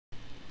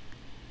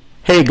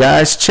Hey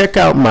guys, check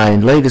out my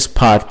latest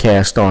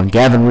podcast on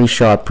Gavin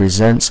Richard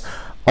Presents,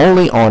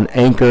 only on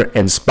Anchor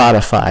and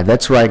Spotify.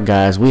 That's right,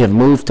 guys. We have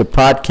moved to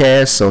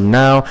podcasts, so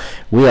now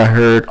we are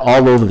heard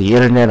all over the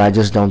internet. I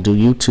just don't do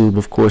YouTube.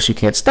 Of course, you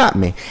can't stop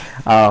me.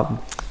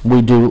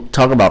 We do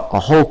talk about a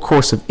whole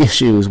course of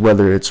issues,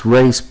 whether it's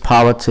race,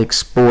 politics,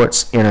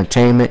 sports,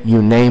 entertainment,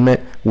 you name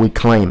it, we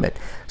claim it.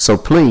 So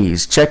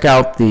please check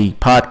out the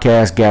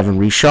podcast Gavin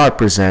Richard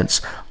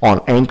Presents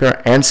on Anchor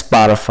and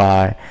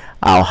Spotify.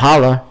 I'll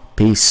holla.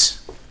 Peace.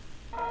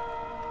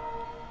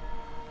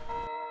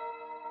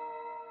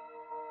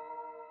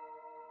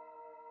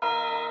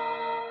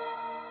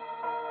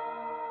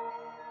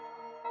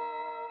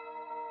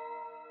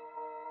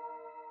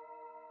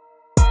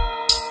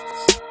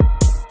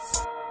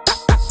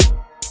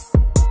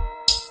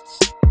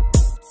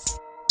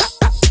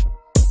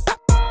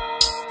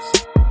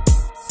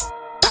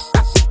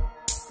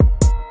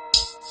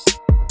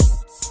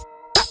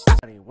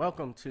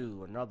 Welcome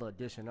to another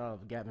edition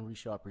of Gavin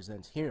Richard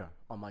Presents here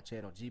on my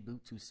channel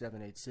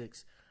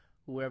GBoot2786.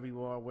 Whoever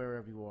you are,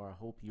 wherever you are, I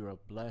hope you're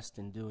blessed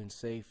and doing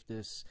safe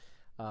this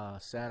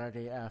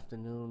Saturday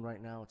afternoon.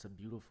 Right now it's a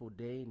beautiful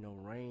day, no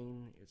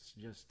rain, it's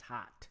just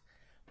hot.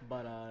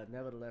 But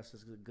nevertheless,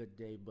 it's a good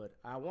day. But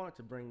I wanted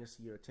to bring this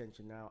to your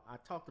attention now. I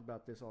talked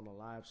about this on a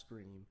live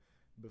stream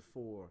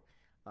before,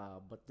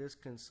 but this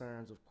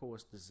concerns, of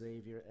course, the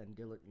Xavier and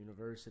Dillard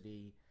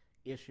University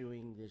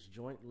issuing this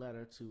joint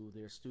letter to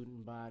their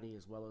student body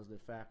as well as their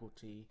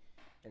faculty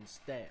and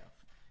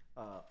staff,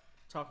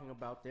 talking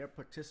about their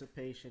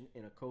participation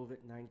in a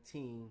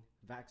COVID-19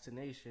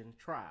 vaccination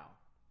trial.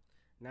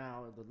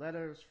 Now, the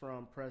letters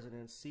from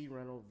Presidents C.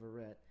 Reynolds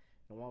Verrett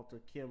and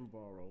Walter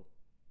Kimbrough,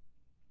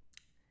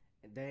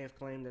 and they have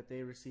claimed that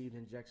they received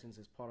injections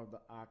as part of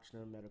the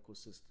Ochsner Medical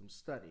System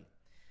study.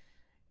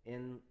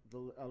 In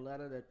a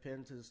letter that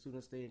penned to the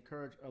students, they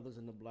encourage others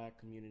in the black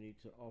community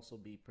to also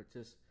be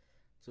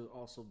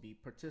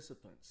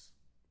participants.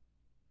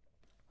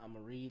 I'm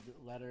going to read the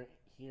letter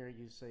here.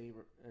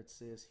 It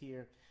says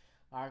here,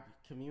 our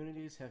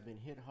communities have been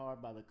hit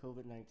hard by the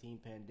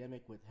COVID-19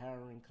 pandemic with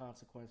harrowing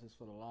consequences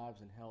for the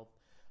lives and health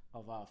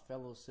of our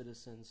fellow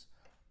citizens.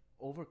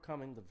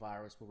 Overcoming the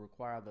virus will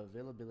require the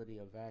availability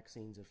of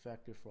vaccines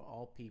effective for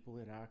all people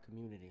in our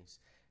communities,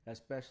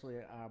 especially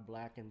our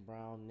black and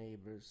brown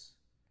neighbors.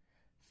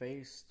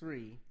 Phase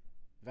 3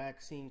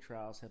 vaccine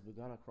trials have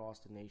begun across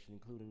the nation,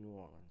 including New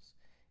Orleans.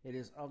 It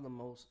is of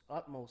the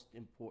utmost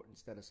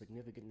importance that a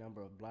significant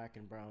number of black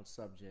and brown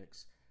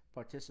subjects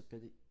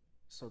participate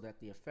so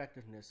that the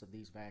effectiveness of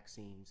these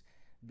vaccines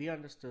be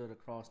understood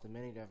across the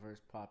many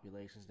diverse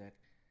populations that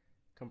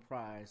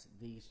comprise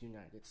these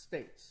United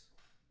States.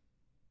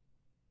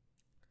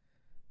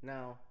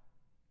 Now,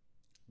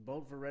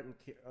 both Verrett and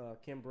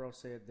Kimbrough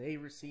said they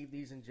received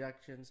these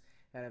injections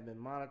and have been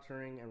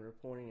monitoring and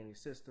reporting any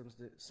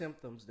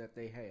symptoms that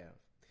they have.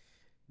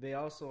 They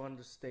also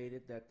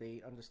understated that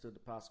they understood the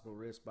possible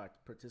risk by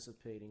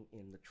participating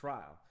in the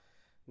trial.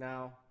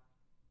 Now,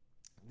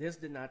 this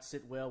did not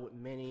sit well with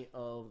many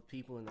of the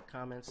people in the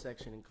comments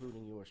section,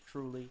 including yours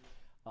truly.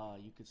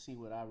 You can see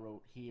what I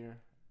wrote here.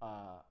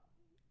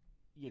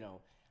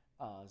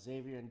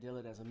 Xavier and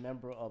Dillard, as a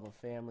member of a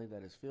family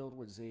that is filled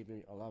with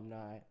Xavier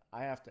alumni,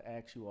 I have to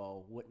ask you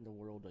all, what in the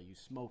world are you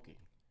smoking?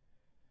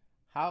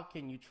 How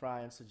can you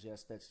try and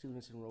suggest that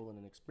students enroll in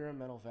an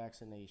experimental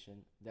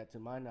vaccination that, to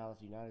my knowledge,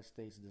 the United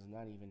States does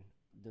not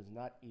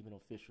even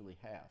officially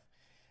have?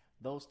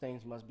 Those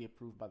things must be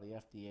approved by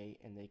the FDA,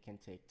 and they can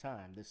take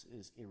time. This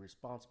is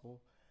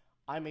irresponsible.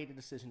 I made the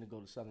decision to go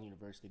to Southern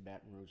University,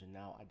 Baton Rouge, and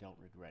now I don't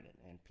regret it.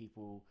 And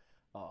people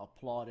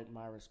applauded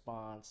my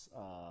response.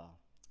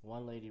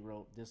 One lady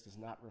wrote, "This does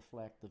not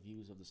reflect the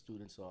views of the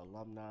students or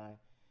alumni."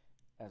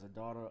 As a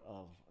daughter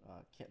of,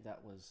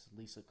 that was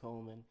Lisa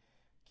Coleman.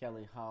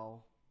 Kelly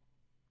Ho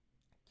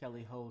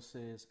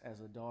says, as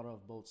a daughter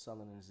of both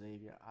Southern and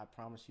Xavier, I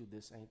promise you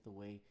this ain't the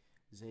way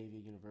Xavier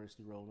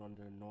University rolled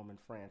under Norman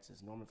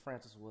Francis. Norman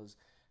Francis was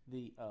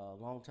the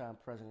longtime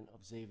president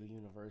of Xavier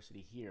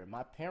University here.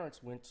 My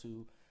parents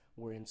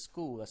were in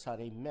school. That's how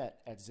they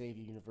met, at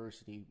Xavier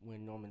University,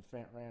 when Norman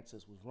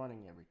Francis was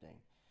running everything.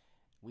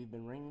 We've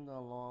been ringing the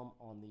alarm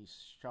on these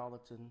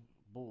charlatan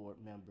board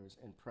members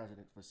and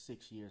president for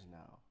 6 years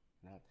now.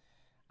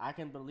 I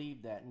can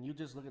believe that. And you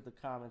just look at the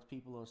comments.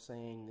 People are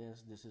saying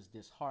this is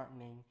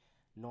disheartening.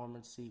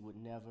 Norman C. would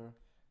never.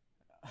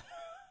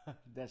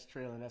 That's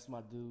trailing. That's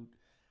my dude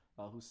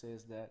who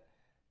says that.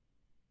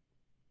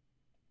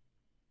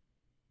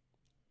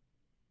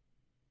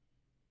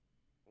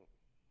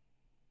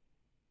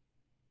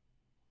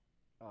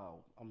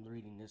 Oh, I'm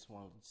reading this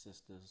one,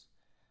 sisters.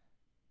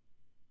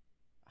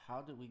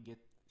 How did we get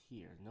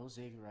here? No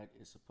Xavierite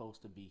is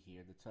supposed to be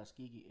here. The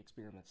Tuskegee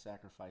experiment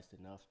sacrificed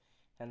enough.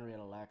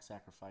 Henrietta Lacks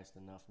sacrificed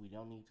enough. We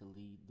don't need to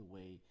lead the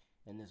way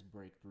in this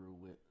breakthrough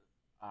with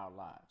our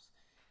lives.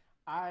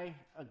 I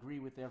agree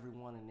with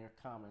everyone in their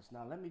comments.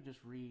 Now, let me just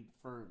read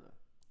further,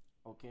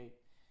 okay?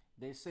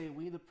 They say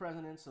we the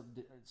presidents of,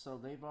 so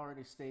they've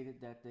already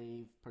stated that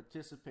they've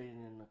participated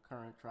in the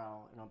current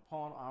trial, and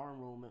upon our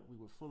enrollment, we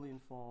were fully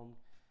informed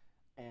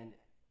and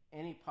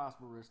any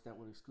possible risks that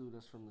would exclude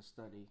us from the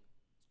study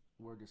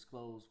were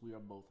disclosed, we are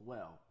both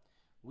well.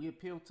 We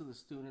appeal to the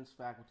students,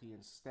 faculty,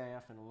 and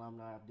staff and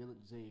alumni of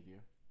Dillard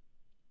Xavier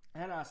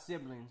and our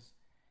siblings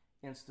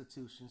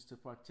institutions to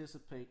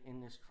participate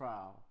in this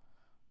trial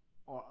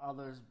or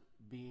others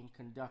being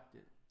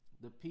conducted.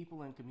 The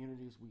people and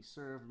communities we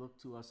serve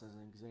look to us as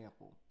an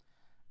example.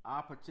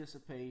 Our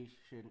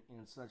participation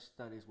in such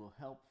studies will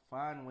help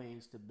find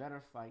ways to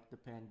better fight the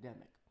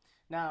pandemic.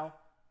 Now,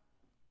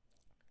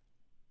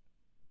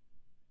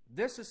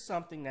 this is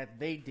something that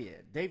they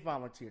did. They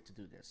volunteered to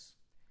do this.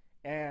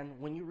 And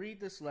when you read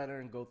this letter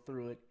and go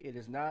through it, it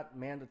is not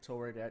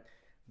mandatory that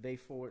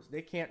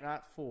they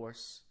cannot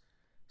force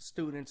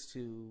students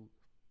to,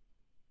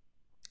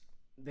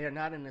 they're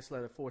not in this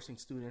letter forcing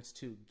students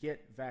to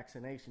get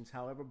vaccinations.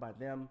 However, by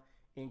them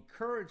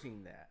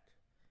encouraging that,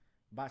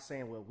 by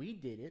saying, well, we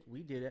did it,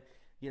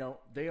 you know,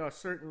 they are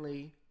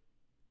certainly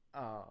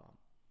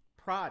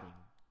prodding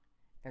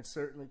and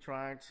certainly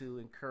trying to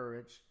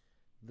encourage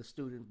the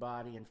student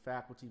body and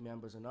faculty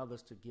members and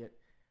others to get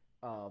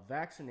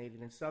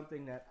vaccinated. And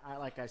something that,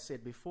 like I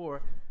said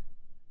before,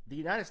 the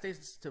United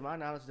States, to my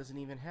knowledge, doesn't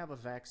even have a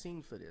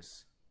vaccine for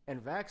this.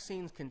 And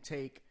vaccines can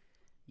take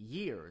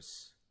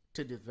years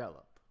to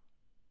develop.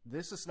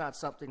 This is not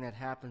something that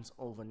happens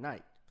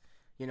overnight.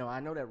 You know,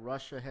 I know that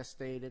Russia has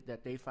stated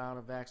that they found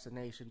a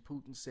vaccination.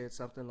 Putin said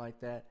something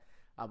like that.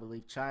 I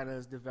believe China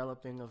is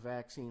developing a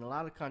vaccine. A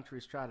lot of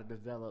countries try to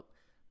develop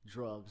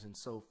drugs and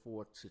so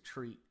forth to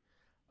treat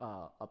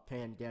a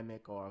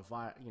pandemic or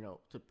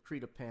to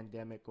treat a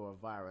pandemic or a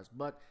virus.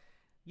 But,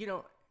 you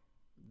know,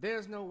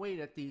 there's no way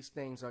that these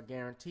things are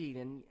guaranteed.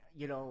 And,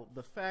 you know,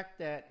 the fact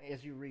that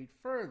as you read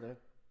further,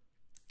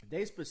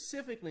 they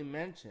specifically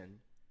mention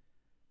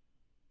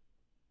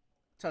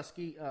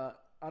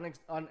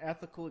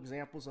unethical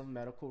examples of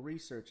medical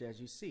research, as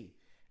you see.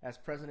 As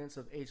presidents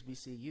of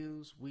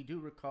HBCUs, we do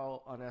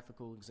recall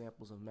unethical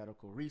examples of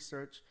medical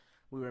research.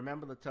 We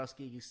remember the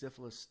Tuskegee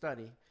syphilis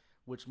study,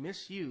 which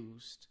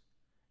misused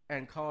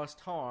and caused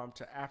harm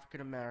to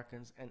African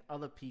Americans and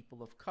other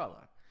people of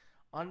color,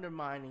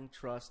 undermining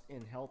trust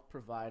in health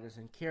providers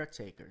and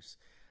caretakers.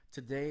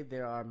 Today,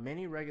 there are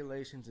many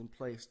regulations in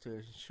place to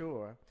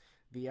ensure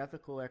the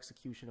ethical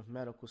execution of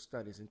medical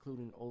studies,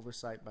 including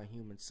oversight by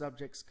human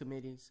subjects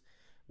committees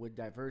with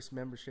diverse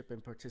membership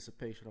and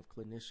participation of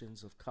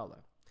clinicians of color.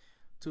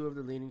 Two of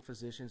the leading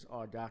physicians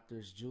are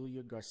Doctors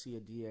Julia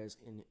Garcia-Diaz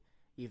and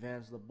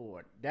Evans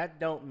Laborde. That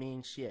don't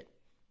mean shit.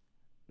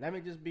 Let me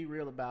just be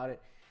real about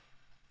it.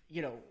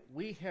 You know,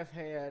 we have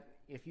had,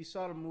 if you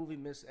saw the movie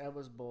Miss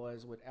Evers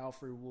Boys with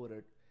Alfred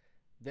Woodard,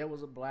 there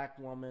was a black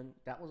woman,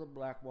 that was a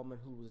black woman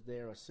who was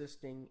there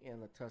assisting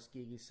in the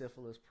Tuskegee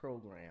syphilis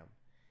program.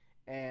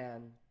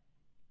 And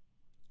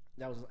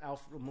that was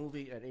a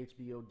movie that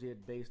HBO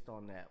did based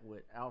on that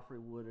with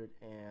Alfred Woodard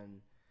and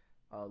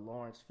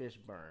Lawrence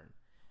Fishburne.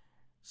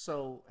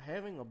 So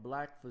having a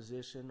black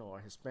physician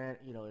or Hispanic,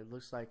 you know, it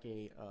looks like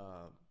a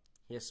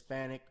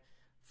Hispanic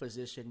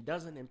physician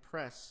doesn't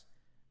impress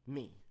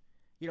me.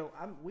 You know,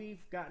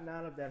 we've gotten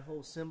out of that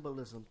whole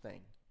symbolism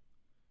thing.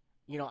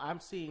 You know,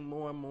 I'm seeing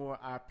more and more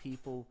our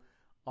people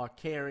are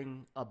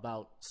caring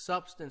about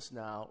substance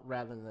now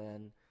rather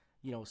than,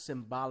 you know,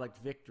 symbolic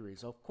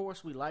victories. Of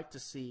course, we like to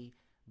see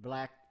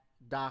black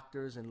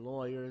doctors and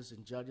lawyers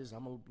and judges.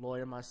 I'm a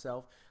lawyer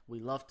myself. We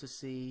love to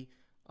see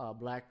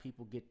black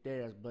people get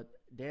theirs. But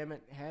damn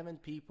it, having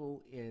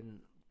people in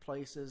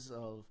places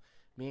of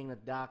being a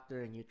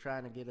doctor and you're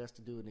trying to get us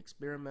to do an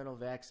experimental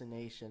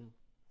vaccination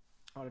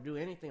or to do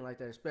anything like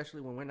that,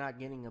 especially when we're not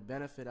getting a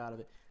benefit out of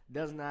it,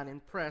 does not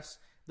impress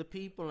the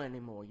people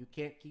anymore. You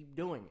can't keep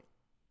doing it.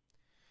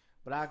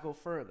 But I'll go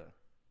further.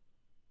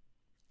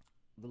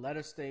 The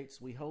letter states,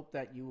 we hope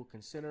that you will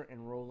consider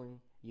enrolling.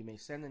 You may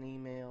send an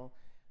email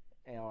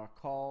or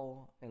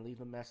call and leave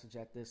a message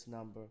at this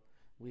number.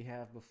 We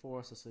have before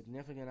us a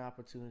significant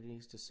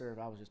opportunities to serve.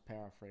 I was just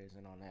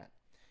paraphrasing on that.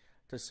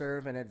 To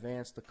serve and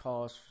advance the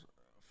cause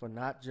for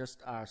not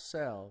just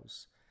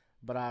ourselves,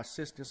 but our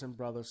sisters and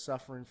brothers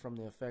suffering from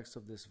the effects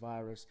of this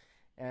virus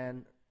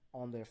and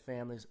on their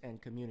families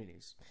and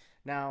communities.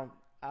 Now,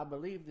 I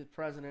believe the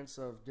presidents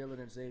of Dillard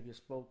and Xavier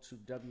spoke to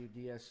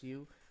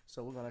WDSU,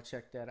 so we're going to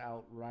check that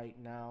out right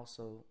now.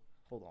 So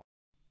hold on.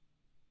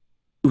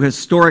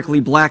 Historically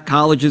black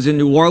colleges in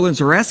New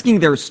Orleans are asking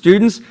their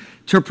students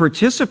to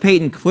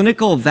participate in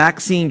clinical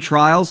vaccine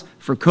trials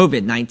for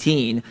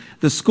COVID-19.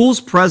 The school's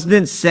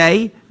presidents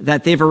say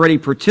that they've already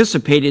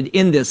participated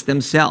in this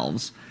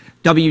themselves.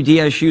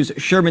 WDSU's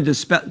Sherman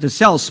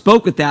DeSell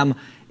spoke with them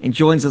and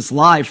joins us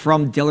live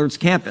from Dillard's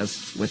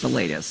campus with the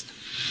latest.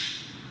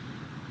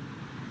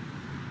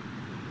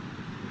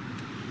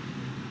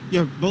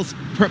 Yeah,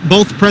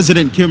 both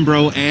President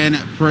Kimbrough and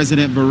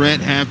President Barrett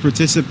have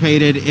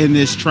participated in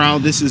this trial.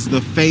 This is the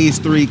Phase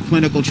 3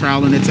 clinical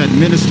trial, and it's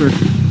administered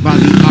by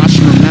the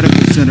Oshner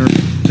Medical Center.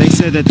 They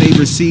said that they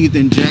received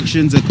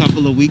injections a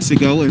couple of weeks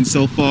ago, and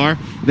so far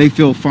they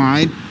feel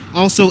fine.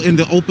 Also, in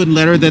the open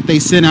letter that they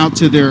sent out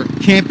to their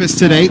campus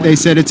today, they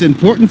said it's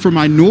important for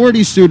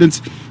minority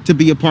students to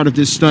be a part of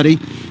this study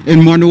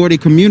in minority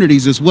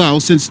communities as well,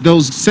 since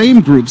those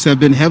same groups have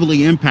been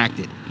heavily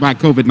impacted by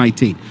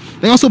COVID-19.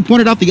 They also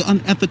pointed out the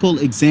unethical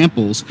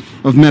examples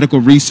of medical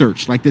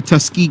research, like the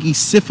Tuskegee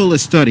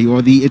syphilis study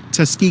or the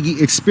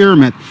Tuskegee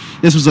experiment.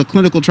 This was a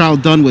clinical trial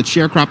done with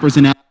sharecroppers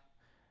in.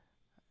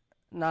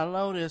 Now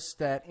notice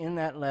that in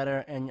that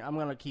letter, and I'm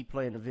going to keep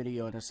playing the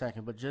video in a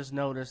second, but just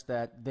notice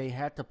that they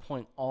had to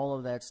point all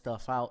of that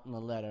stuff out in the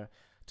letter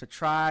to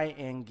try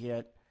and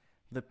get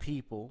the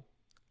people,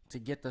 to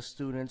get the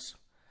students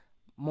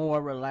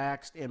more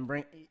relaxed and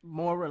bring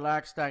more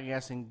relaxed, I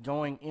guess, in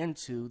going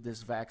into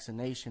this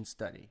vaccination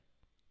study.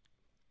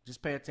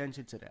 Just pay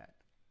attention to that.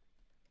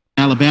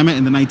 Alabama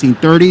in the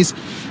 1930s.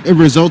 It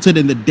resulted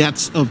in the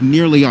deaths of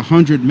nearly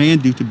 100 men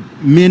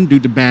due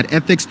to bad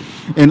ethics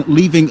and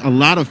leaving a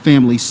lot of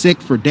families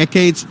sick for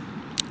decades.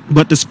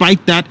 But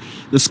despite that,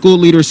 the school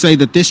leaders say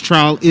that this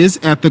trial is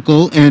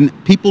ethical and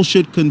people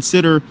should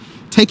consider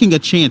taking a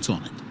chance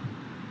on it.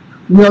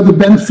 We are the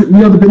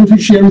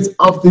beneficiaries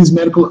of these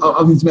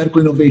medical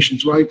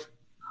innovations, right?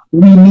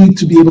 We need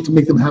to be able to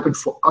make them happen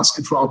for us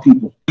and for our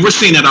people. We're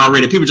seeing that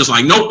already. People are just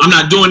like, nope, I'm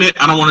not doing it.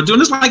 I don't want to do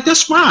it. It's like,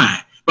 that's fine.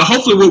 But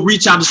hopefully we'll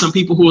reach out to some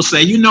people who will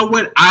say, you know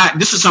what,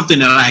 this is something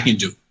that I can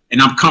do,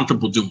 and I'm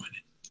comfortable doing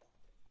it.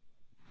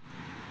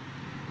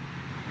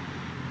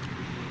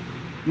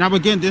 Now,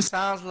 again, this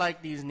sounds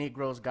like these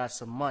Negroes got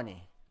some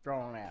money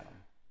thrown at them.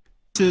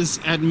 This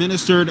is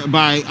administered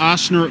by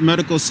Ochsner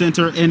Medical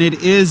Center, and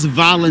it is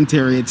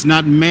voluntary. It's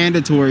not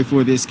mandatory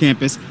for this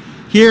campus.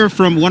 Hear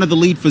from one of the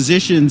lead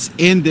physicians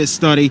in this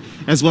study,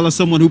 as well as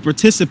someone who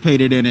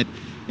participated in it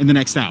in the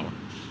next hour.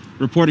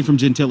 Reporting from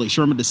Gentilly,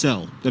 Sherman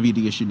DeSell,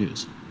 WDSU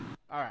News.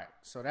 All right,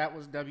 so that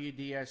was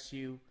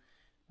WDSU.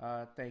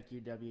 Thank you,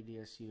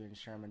 WDSU and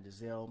Sherman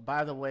DeSell.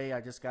 By the way,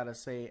 I just got to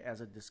say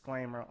as a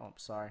disclaimer, oh, I'm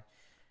sorry,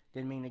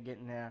 didn't mean to get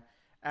in there.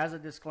 As a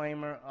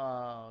disclaimer,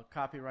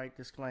 copyright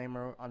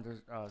disclaimer under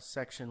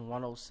Section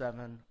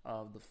 107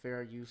 of the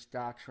Fair Use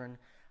Doctrine,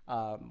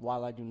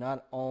 while I do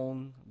not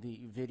own the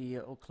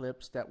video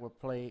clips that were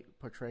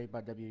portrayed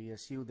by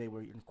WDSU, they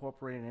were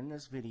incorporated in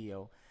this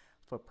video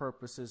for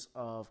purposes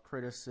of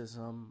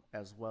criticism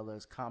as well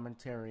as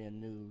commentary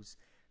and news,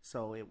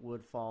 so it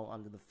would fall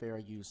under the Fair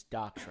Use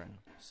Doctrine.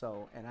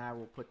 So, and I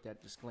will put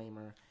that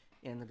disclaimer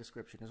in the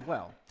description as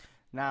well.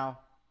 Now,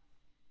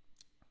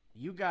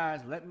 you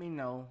guys let me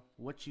know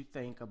what you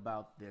think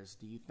about this.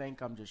 Do you think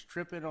I'm just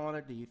tripping on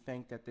it? Do you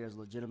think that there's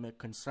legitimate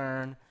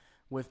concern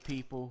with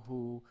people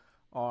who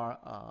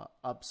are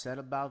upset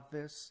about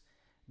this?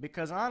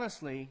 Because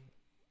honestly,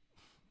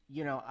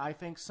 you know, I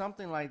think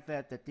something like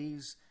that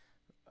these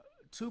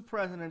two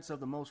presidents of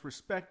the most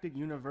respected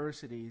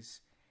universities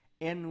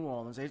in New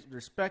Orleans,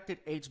 respected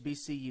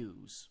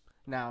HBCUs.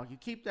 Now, you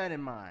keep that in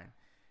mind.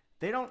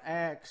 They don't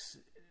ask,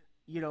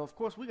 you know, of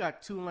course, we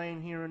got Tulane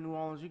here in New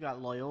Orleans. You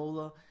got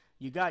Loyola.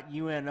 You got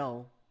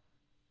UNO.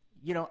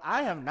 You know,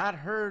 I have not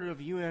heard of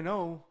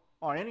UNO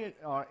or any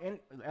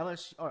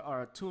LSU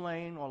or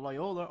Tulane or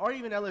Loyola or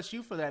even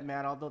LSU for that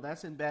matter, although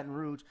that's in Baton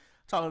Rouge,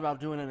 talking about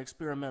doing an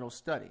experimental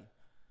study.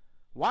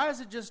 Why is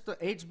it just the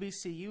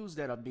HBCUs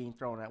that are being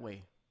thrown that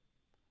way?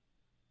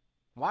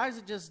 Why is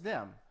it just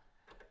them?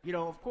 You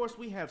know, of course,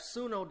 we have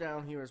SUNO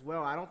down here as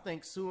well. I don't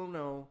think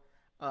SUNO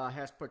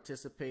has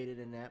participated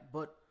in that,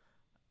 but,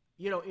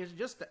 you know, it's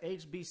just the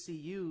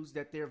HBCUs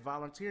that they're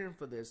volunteering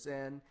for this.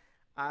 And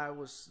I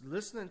was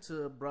listening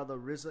to Brother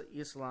Rizza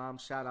Islam,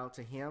 shout out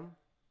to him.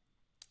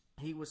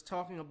 He was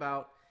talking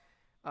about,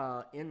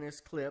 in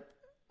this clip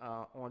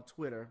on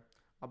Twitter,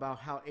 about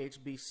how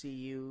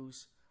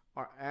HBCUs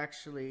are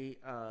actually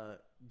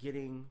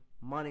getting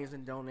monies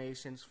and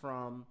donations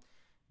from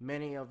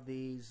many of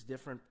these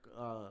different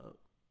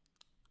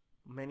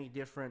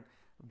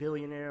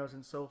billionaires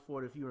and so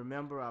forth. If you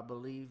remember, I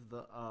believe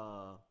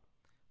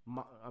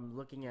I'm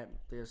looking at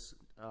this,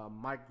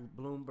 Mike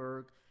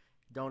Bloomberg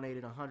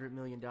donated $100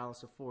 million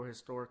to 4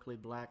 historically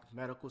black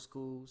medical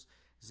schools.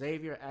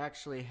 Xavier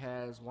actually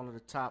has one of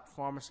the top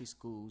pharmacy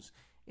schools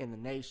in the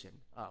nation.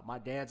 My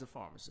dad's a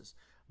pharmacist,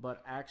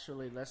 but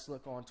actually, let's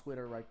look on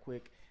Twitter right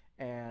quick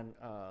and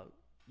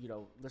you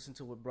know, listen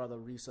to what Brother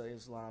Rizza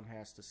Islam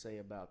has to say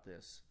about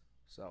this.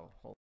 So,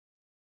 hold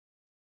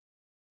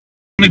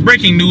on.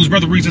 Breaking news,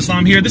 Brother Rizza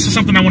Islam here. This is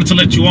something I wanted to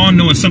let you all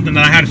know and something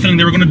that I had a feeling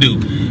they were going to do.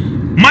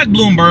 Mike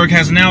Bloomberg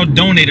has now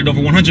donated over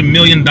 $100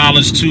 million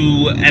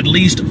to at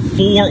least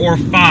 4 or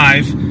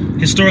 5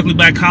 historically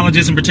black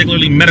colleges and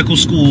particularly medical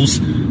schools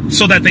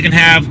so that they can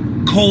have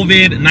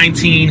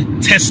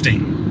COVID-19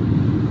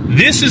 testing.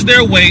 This is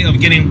their way of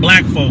getting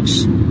black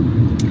folks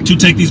to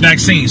take these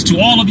vaccines. To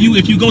all of you,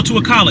 if you go to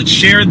a college,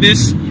 share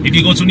this. If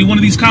you go to any one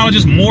of these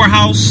colleges,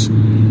 Morehouse,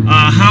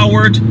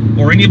 Howard,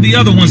 or any of the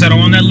other ones that are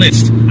on that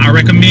list, I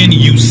recommend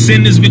you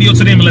send this video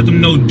to them and let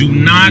them know,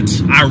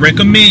 I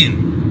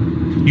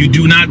recommend you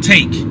do not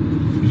take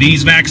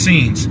these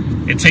vaccines.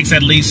 It takes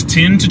at least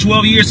 10 to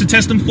 12 years to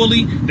test them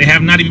fully. They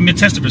have not even been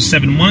tested for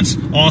 7 months.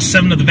 All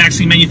 7 of the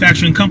vaccine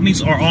manufacturing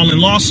companies are all in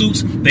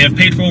lawsuits. They have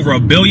paid for over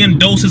 1 billion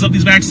doses of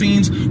these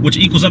vaccines, which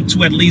equals up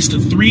to at least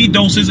 3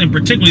 doses, and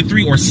particularly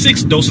 3 or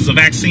 6 doses of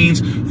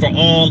vaccines for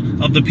all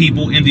of the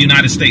people in the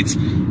United States.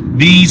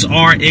 These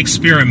are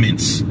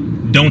experiments.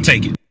 Don't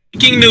take it.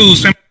 Breaking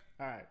news. All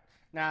right.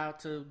 Now,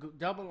 to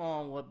double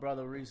on what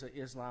Brother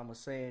RichardEsq was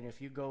saying,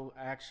 if you go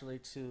actually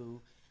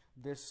to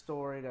this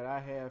story that I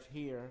have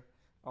here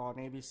on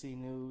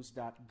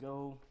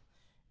abcnews.go,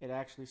 it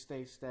actually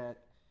states that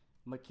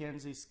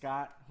Mackenzie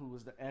Scott, who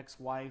was the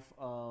ex-wife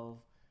of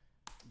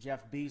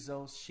Jeff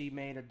Bezos, she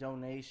made a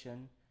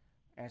donation,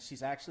 and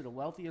she's actually the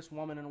wealthiest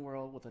woman in the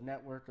world with a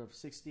net worth of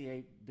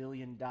 $68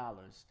 billion.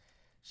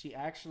 She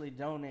actually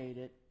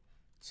donated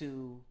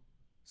to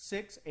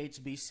 6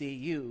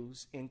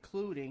 HBCUs,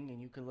 including,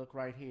 and you can look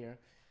right here,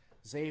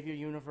 Xavier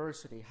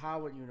University,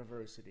 Howard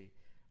University,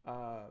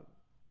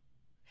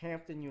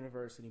 Hampton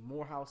University,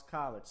 Morehouse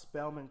College,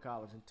 Spelman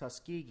College, and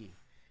Tuskegee.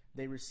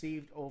 They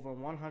received over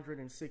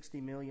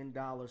 $160 million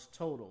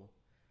total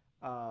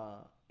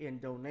in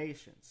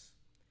donations.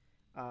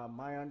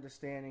 My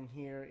understanding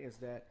here is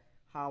that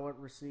Howard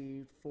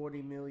received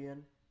 $40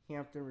 million,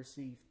 Hampton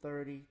received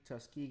 $30,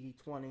 Tuskegee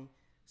 $20,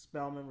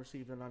 Spelman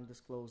received an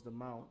undisclosed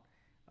amount.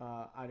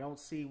 I don't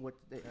see what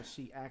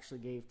she actually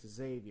gave to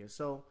Xavier.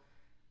 So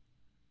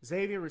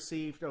Xavier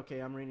received, okay,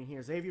 I'm reading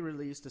here, Xavier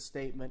released a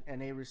statement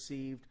and they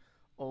received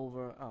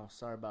over, oh,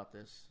 sorry about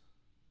this.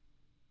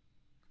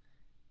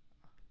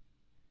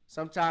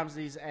 Sometimes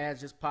these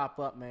ads just pop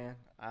up, man.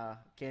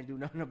 Can't do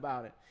nothing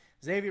about it.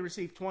 Xavier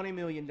received $20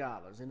 million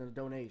in a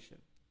donation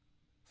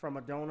from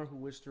a donor who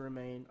wished to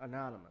remain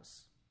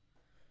anonymous.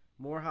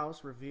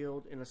 Morehouse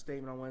revealed in a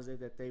statement on Wednesday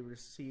that they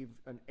received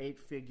an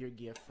 8-figure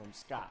gift from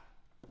Scott.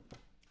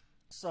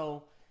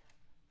 So,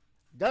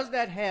 does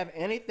that have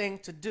anything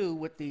to do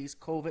with these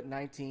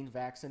COVID-19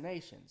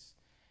 vaccinations?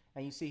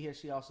 And you see here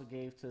she also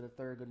gave to the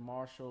Thurgood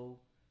Marshall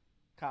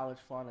College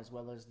Fund as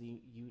well as the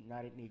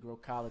United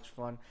Negro College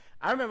Fund.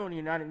 I remember when the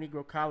United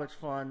Negro College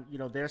Fund, you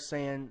know, they're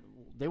saying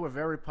they were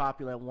very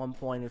popular at one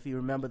point. If you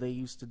remember, they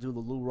used to do the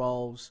Lou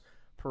Rawls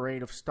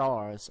Parade of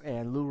Stars,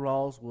 and Lou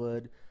Rawls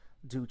would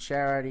do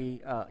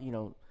charity,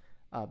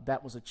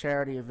 that was a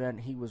charity event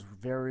he was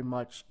very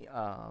much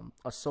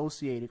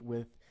associated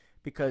with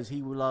because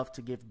he would love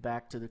to give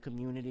back to the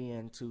community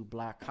and to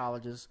black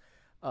colleges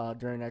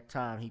during that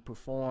time. He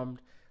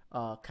performed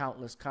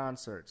countless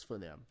concerts for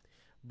them.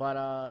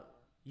 But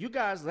you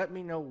guys let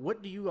me know,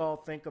 what do you all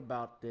think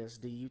about this?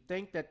 Do you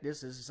think that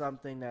this is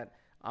something that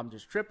I'm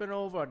just tripping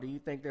over, or do you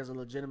think there's a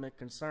legitimate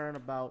concern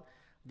about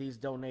these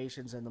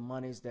donations and the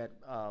monies that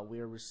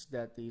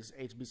that these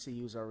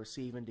HBCUs are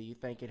receiving? Do you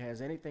think it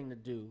has anything to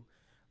do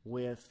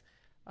with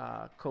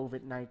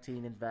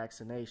COVID-19 and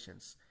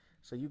vaccinations?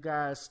 So you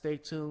guys stay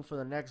tuned for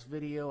the next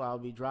video. I'll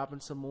be dropping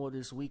some more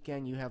this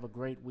weekend. You have a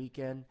great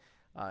weekend.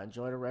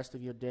 Enjoy the rest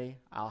of your day.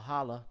 I'll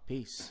holla.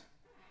 Peace.